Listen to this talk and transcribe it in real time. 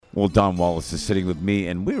Well, Don Wallace is sitting with me,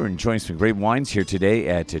 and we were enjoying some great wines here today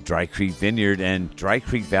at Dry Creek Vineyard. And Dry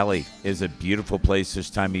Creek Valley is a beautiful place this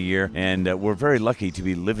time of year, and we're very lucky to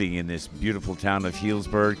be living in this beautiful town of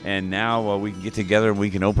Healdsburg. And now we can get together and we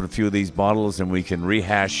can open a few of these bottles, and we can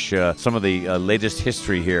rehash some of the latest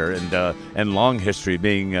history here and long history,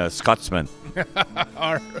 being Scotsmen.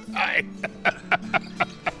 All right.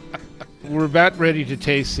 We're about ready to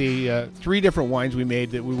taste the 3 different wines we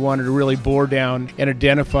made that we wanted to really bore down and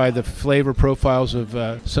identify the flavor profiles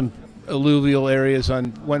of some alluvial areas. On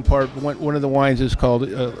one part, one of the wines is called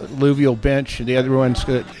Alluvial Bench, and the other one's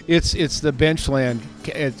it's the Benchland,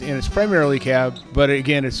 and it's primarily Cab, but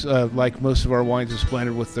again, it's like most of our wines, it's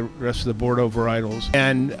blended with the rest of the Bordeaux varietals,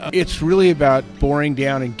 and it's really about boring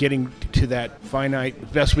down and getting to that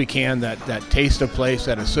finite, best we can, that taste of place,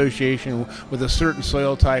 that association with a certain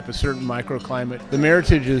soil type, a certain microclimate. The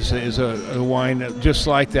Meritage is a wine just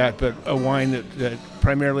like that, but a wine that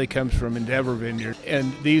primarily comes from Endeavor Vineyard.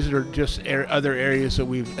 And these are just other areas that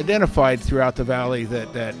we've identified throughout the valley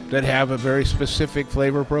that have a very specific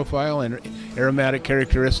flavor profile and aromatic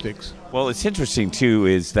characteristics. Well, it's interesting, too,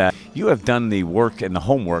 is that you have done the work, and the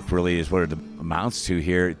homework really is what it amounts to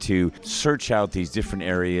here, to search out these different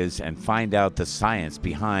areas and find out the science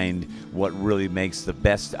behind what really makes the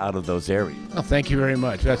best out of those areas. Well, thank you very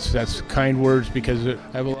much. That's kind words, because I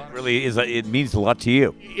have a lot. It really is. It means a lot to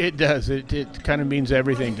you. It does. It kind of means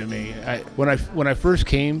everything to me. When I first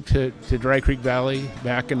came to Dry Creek Valley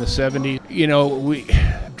back in the 70s,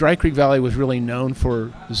 Dry Creek Valley was really known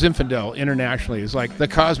for Zinfandel internationally. It's like the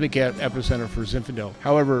cosmic epicenter for Zinfandel.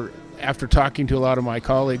 However, after talking to a lot of my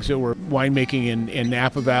colleagues that were winemaking in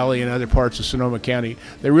Napa Valley and other parts of Sonoma County,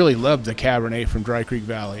 they really loved the Cabernet from Dry Creek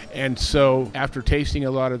Valley. And so after tasting a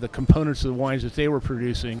lot of the components of the wines that they were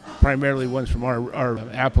producing, primarily ones from our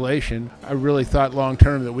appellation, I really thought long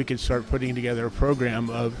term that we could start putting together a program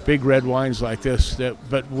of big red wines like this,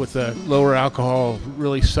 but with a lower alcohol,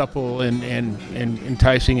 really supple and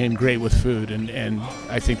enticing and great with food. And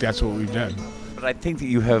I think that's what we've done. But I think that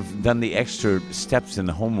you have done the extra steps in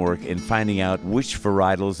the homework in finding out which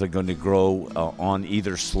varietals are going to grow on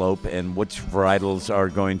either slope and which varietals are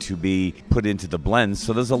going to be put into the blends.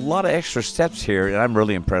 So there's a lot of extra steps here, and I'm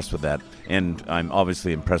really impressed with that. And I'm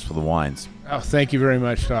obviously impressed with the wines. Oh, thank you very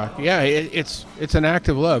much, Doc. Yeah, it's an act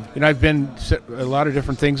of love. And I've been a lot of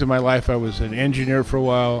different things in my life. I was an engineer for a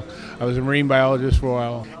while. I was a marine biologist for a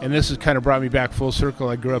while. And this has kind of brought me back full circle.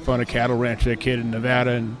 I grew up on a cattle ranch as a kid in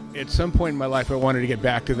Nevada. And at some point in my life, I wanted to get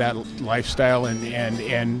back to that lifestyle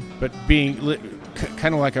but being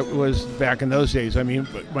kind of like it was back in those days. I mean,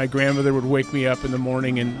 my grandmother would wake me up in the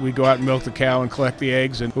morning and we'd go out and milk the cow and collect the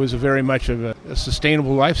eggs. And it was very much of a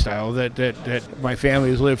sustainable lifestyle that my family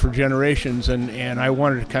has lived for generations. And I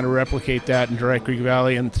wanted to kind of replicate that in Dry Creek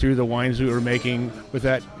Valley and through the wines we were making with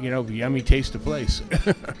that, yummy taste of place.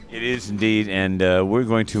 It is indeed. And we're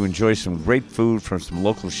going to enjoy some great food from some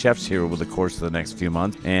local chefs here over the course of the next few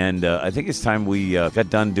months. And I think it's time we got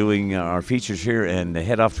done doing our features here and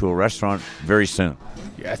head off to a restaurant very soon.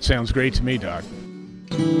 Yeah, it sounds great to me, Doc.